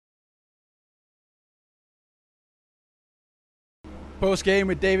Postgame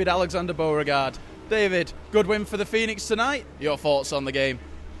with David-Alexandre Beauregard. David, good win for the Phoenix tonight. Your thoughts on the game?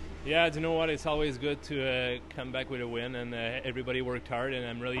 Yeah, you know what? It's always good to come back with a win, and everybody worked hard. And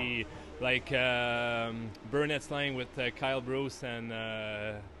I'm really like Burnett's line with Kyle Bruce and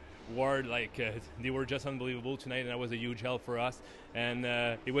Ward. They were just unbelievable tonight, and that was a huge help for us. And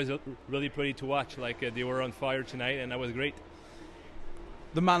it was really pretty to watch. They were on fire tonight, and that was great.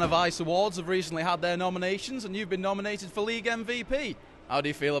 The Man of Ice Awards have recently had their nominations, and you've been nominated for League MVP. How do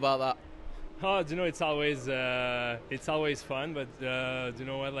you feel about that? Oh, you know, it's always fun, but you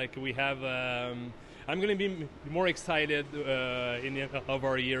know what? We have. I'm going to be more excited in the end of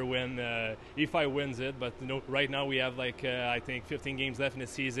our year when if I wins it. But you know, right now we have I think 15 games left in the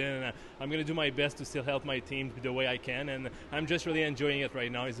season, and I'm going to do my best to still help my team the way I can. And I'm just really enjoying it right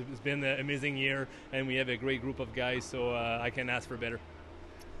now. It's been an amazing year, and we have a great group of guys, so I can ask for better.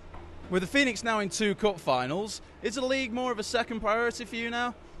 With the Phoenix now in 2 cup finals, is the league more of a second priority for you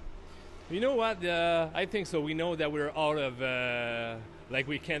now? You know what? I think so. We know that we're out of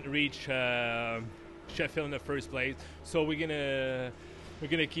we can't reach Sheffield in the first place, so we're gonna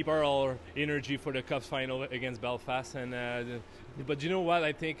keep our energy for the cup final against Belfast. And but you know what?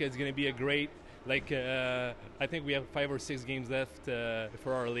 I think it's gonna be a great. I think we have 5 or 6 games left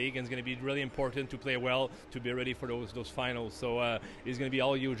for our league, and it's going to be really important to play well to be ready for those finals. So it's going to be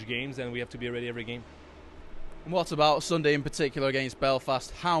all huge games, and we have to be ready every game. What about Sunday in particular against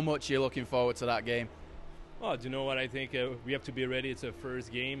Belfast? How much are you looking forward to that game? Oh, do you know what? I think we have to be ready. It's a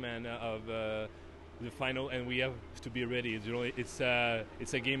first game and of the final, and we have to be ready. You know, it's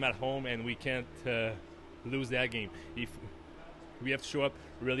a game at home, and we can't lose that game. We have to show up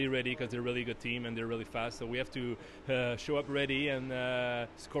really ready because they're a really good team and they're really fast. So we have to show up ready and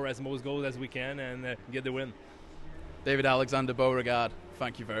score as most goals as we can and get the win. David-Alexandre Beauregard,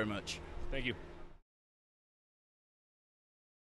 thank you very much. Thank you.